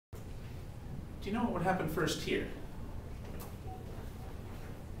Do you know what would happen first here?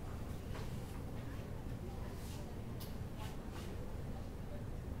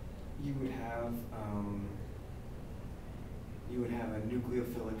 You would have a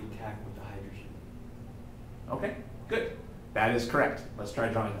nucleophilic attack with the hydrogen. Okay, good. That is correct. Let's try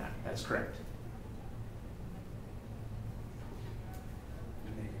drawing that. That's correct.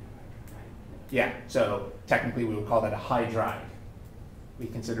 Yeah, so technically we would call that a hydride. We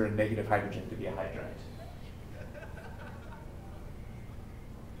consider a negative hydrogen to be a hydride.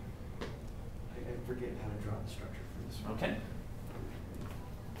 I forget how to draw the structure for this one. Okay.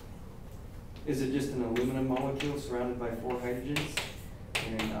 Is it just an aluminum molecule surrounded by 4 hydrogens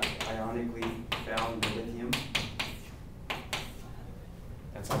and ionically bound lithium?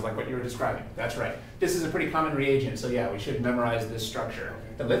 That sounds like what you were describing. That's right. This is a pretty common reagent, so yeah, we should memorize this structure.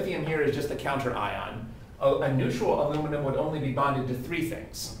 The lithium here is just a counter ion. A neutral aluminum would only be bonded to 3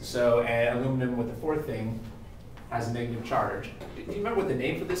 things. So an aluminum with the 4th thing has a negative charge. Do you remember what the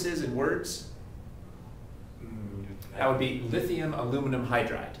name for this is in words? That would be lithium aluminum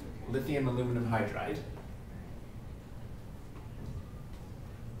hydride. Lithium aluminum hydride.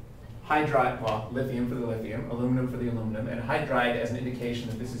 Hydride, well, lithium for the lithium, aluminum for the aluminum, and hydride as an indication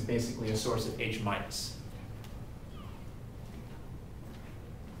that this is basically a source of H-.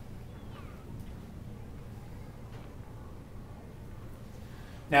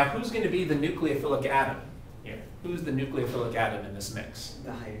 Now, who's going to be the nucleophilic atom here? Who's the nucleophilic atom in this mix?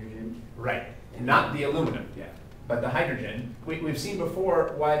 The hydrogen. Right, not the aluminum, but the hydrogen. We've seen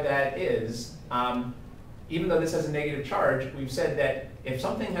before why that is. Even though this has a negative charge, we've said that if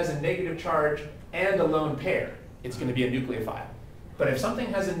something has a negative charge and a lone pair, it's going to be a nucleophile. But if something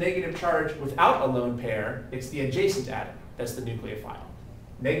has a negative charge without a lone pair, it's the adjacent atom that's the nucleophile.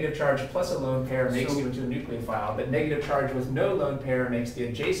 Negative charge plus a lone pair makes you into a nucleophile, but negative charge with no lone pair makes the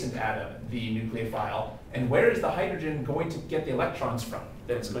adjacent atom the nucleophile. And where is the hydrogen going to get the electrons from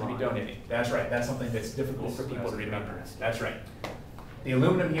that it's going to be donating? That's right. That's something that's difficult for people to remember. That's right. The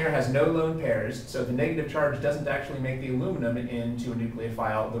aluminum here has no lone pairs, so the negative charge doesn't actually make the aluminum into a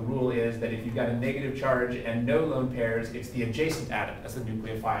nucleophile. The rule is that if you've got a negative charge and no lone pairs, it's the adjacent atom that's the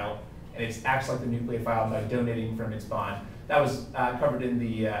nucleophile, and it acts like the nucleophile by donating from its bond. That was covered in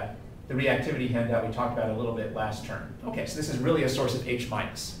the reactivity handout we talked about a little bit last term. Okay, so this is really a source of H-.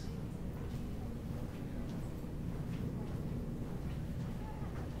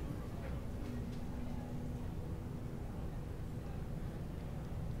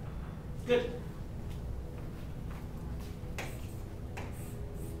 Good.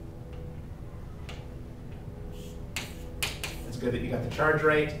 It's good that you got the charge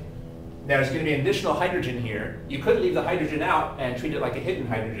right. Now there's going to be an additional hydrogen here. You could leave the hydrogen out and treat it like a hidden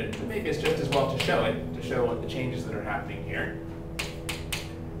hydrogen, but maybe it's just as well to show it, to show what the changes that are happening here.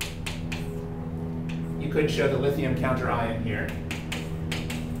 You could show the lithium counter ion here.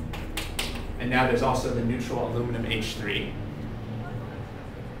 And now there's also the neutral aluminum H3.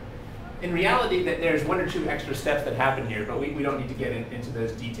 In reality, there's 1 or 2 extra steps that happen here, but we don't need to get into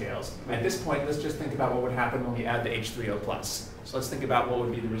those details. At this point, let's just think about what would happen when we add the H3O+. So let's think about what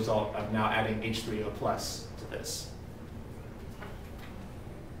would be the result of now adding H3O+ to this.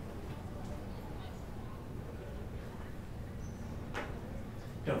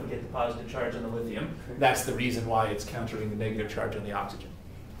 Don't forget the positive charge on the lithium. That's the reason why it's countering the negative charge on the oxygen.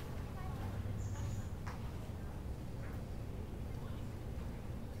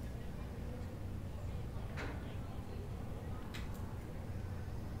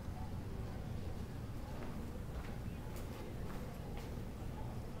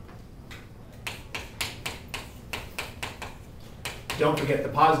 Don't forget the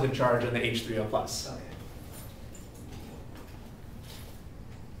positive charge on the H3O+.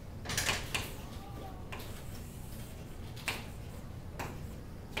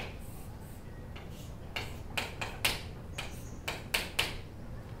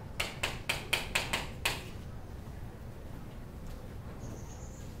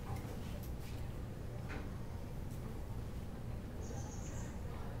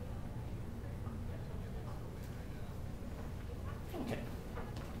 Okay.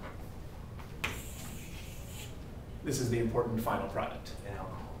 This is the important final product.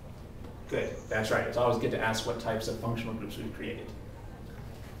 Good, that's right. It's always good to ask what types of functional groups we've created.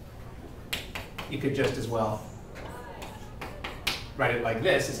 You could just as well write it like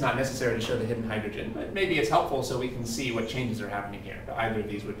this. It's not necessary to show the hidden hydrogen, but maybe it's helpful so we can see what changes are happening here. But either of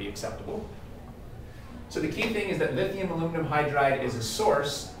these would be acceptable. So the key thing is that lithium aluminum hydride is a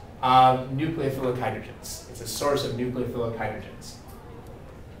source of nucleophilic hydrogens. It's a source of nucleophilic hydrogens.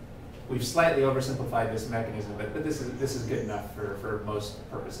 We've slightly oversimplified this mechanism, but this is good enough for most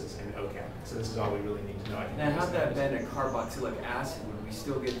purposes in OChem. So this is all we really need to know. I think Now, had that been a carboxylic acid, would we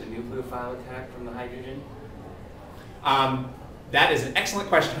still get the nucleophile attack from the hydrogen? That is an excellent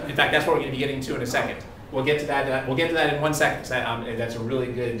question. In fact, that's what we're going to be getting to in a second. We'll get to that. We'll get to that in 1 second. That's a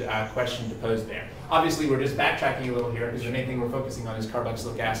really good question to pose there. Obviously, we're just backtracking a little here because the main thing we're focusing on is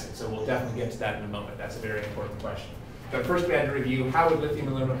carboxylic acid. So we'll definitely get to that in a moment. That's a very important question. But first, we had to review how would lithium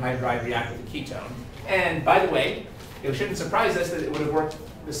aluminum hydride react with a ketone. And by the way, it shouldn't surprise us that it would have worked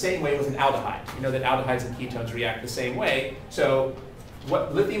the same way with an aldehyde. You know that aldehydes and ketones react the same way. So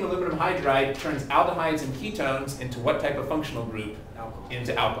what lithium aluminum hydride turns aldehydes and ketones into what type of functional group?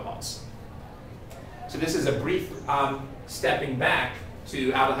 Into alcohols. So this is a brief stepping back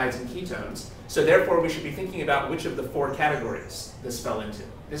to aldehydes and ketones. So therefore, we should be thinking about which of the 4 categories this fell into.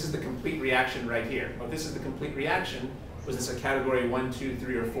 This is the complete reaction right here. Well, this is the complete reaction. Was this a category 1, 2,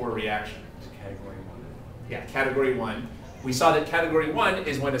 3, or 4 reaction? It's category 1. Yeah, category 1. We saw that category 1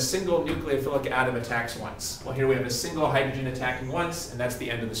 is when a single nucleophilic atom attacks once. Well, here we have a single hydrogen attacking once, and that's the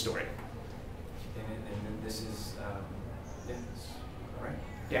end of the story. And this is, right?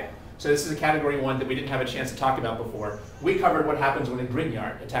 Yeah. So this is a category 1 that we didn't have a chance to talk about before. We covered what happens when a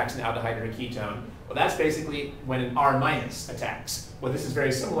Grignard attacks an aldehyde or a ketone. Well, that's basically when an R- attacks. Well, this is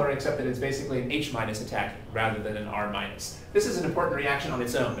very similar, except that it's basically an H- attack rather than an R-. This is an important reaction on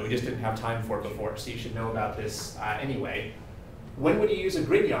its own that we just didn't have time for before, so you should know about this anyway. When would you use a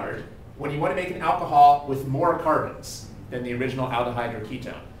Grignard? When you want to make an alcohol with more carbons than the original aldehyde or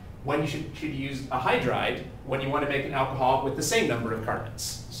ketone. When you should use a hydride when you want to make an alcohol with the same number of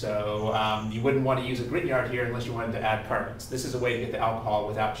carbons. So you wouldn't want to use a Grignard here unless you wanted to add carbons. This is a way to get the alcohol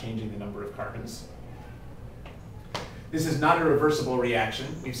without changing the number of carbons. This is not a reversible reaction.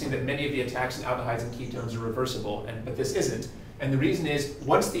 We've seen that many of the attacks in aldehydes and ketones are reversible, but this isn't. And the reason is,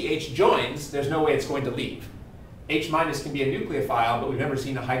 once the H joins, there's no way it's going to leave. H- can be a nucleophile, but we've never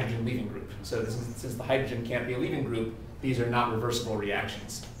seen a hydrogen leaving group. So since the hydrogen can't be a leaving group, these are not reversible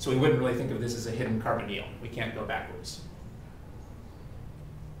reactions. So we wouldn't really think of this as a hidden carbonyl. We can't go backwards.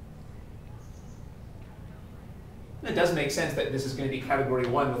 It does make sense that this is going to be category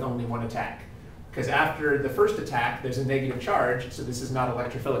 1 with only 1 attack. Because after the first attack, there's a negative charge, so this is not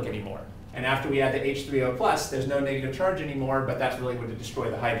electrophilic anymore. And after we add the H3O+, there's no negative charge anymore, but that's really going to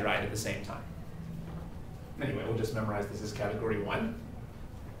destroy the hydride at the same time. Anyway, we'll just memorize this as category 1.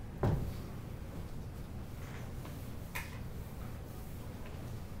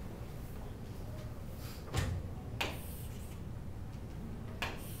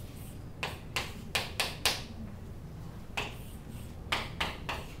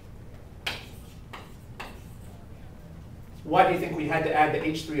 Why do you think we had to add the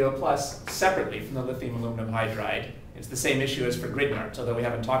H3O+ separately from the lithium aluminum hydride? It's the same issue as for Grignards, although we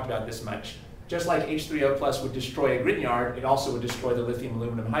haven't talked about this much. Just like H3O+ would destroy a Grignard, it also would destroy the lithium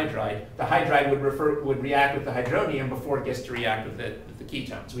aluminum hydride. The hydride would react with the hydronium before it gets to react with the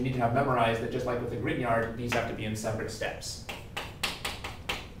ketones. We need to have memorized that just like with the Grignard, these have to be in separate steps.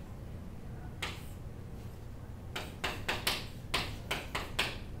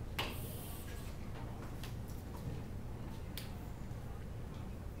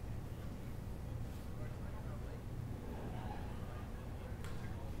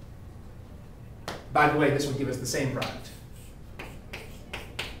 By the way, this would give us the same product.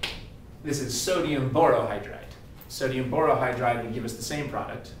 This is sodium borohydride. Sodium borohydride would give us the same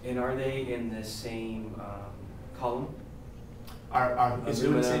product. And are they in the same column? Is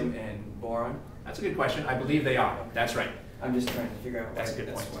aluminum and boron? That's a good question. I believe they are. That's right. I'm just trying to figure out that's a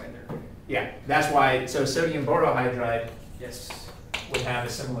good point. Why they're... Yeah, that's why. So sodium borohydride yes, would have a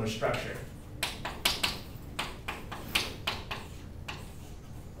similar structure.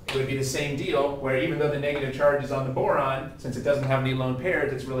 It would be the same deal, where even though the negative charge is on the boron, since it doesn't have any lone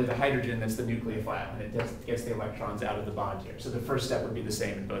pairs, it's really the hydrogen that's the nucleophile, and it gets the electrons out of the bond here. So the first step would be the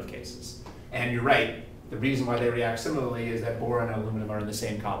same in both cases. And you're right, the reason why they react similarly is that boron and aluminum are in the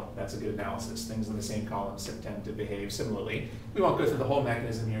same column. That's a good analysis. Things in the same column tend to behave similarly. We won't go through the whole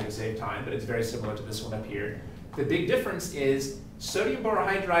mechanism here to save time, but it's very similar to this one up here. The big difference is sodium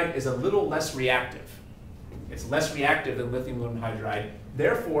borohydride is a little less reactive. It's less reactive than lithium aluminum hydride.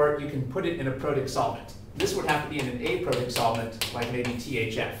 Therefore, you can put it in a protic solvent. This would have to be in an aprotic solvent, like maybe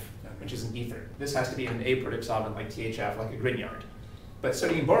THF, which is an ether. This has to be in an aprotic solvent like THF, like a Grignard. But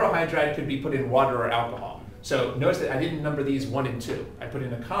sodium borohydride could be put in water or alcohol. So notice that I didn't number these 1 and 2. I put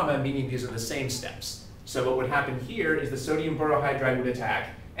in a comma, meaning these are the same steps. So what would happen here is the sodium borohydride would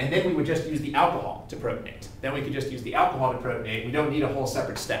attack, and then we would just use the alcohol to protonate. Then we could just use the alcohol to protonate. We don't need a whole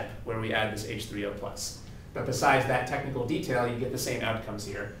separate step where we add this H3O+. But besides that technical detail, you get the same outcomes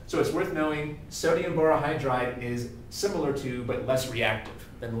here. So it's worth knowing sodium borohydride is similar to but less reactive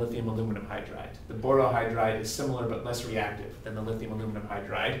than lithium aluminum hydride. The borohydride is similar but less reactive than the lithium aluminum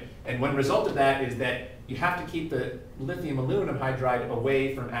hydride. And one result of that is that you have to keep the lithium aluminum hydride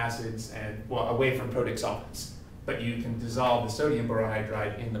away from acids and, well, away from protic solvents. But you can dissolve the sodium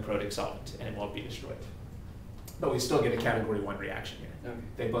borohydride in the protic solvent and it won't be destroyed. But we still get a category 1 reaction here. Okay.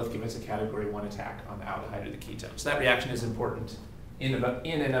 They both give us a category 1 attack on the aldehyde or the ketone. So that reaction is important in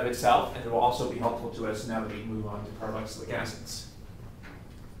and of itself, and it will also be helpful to us now that we move on to carboxylic acids.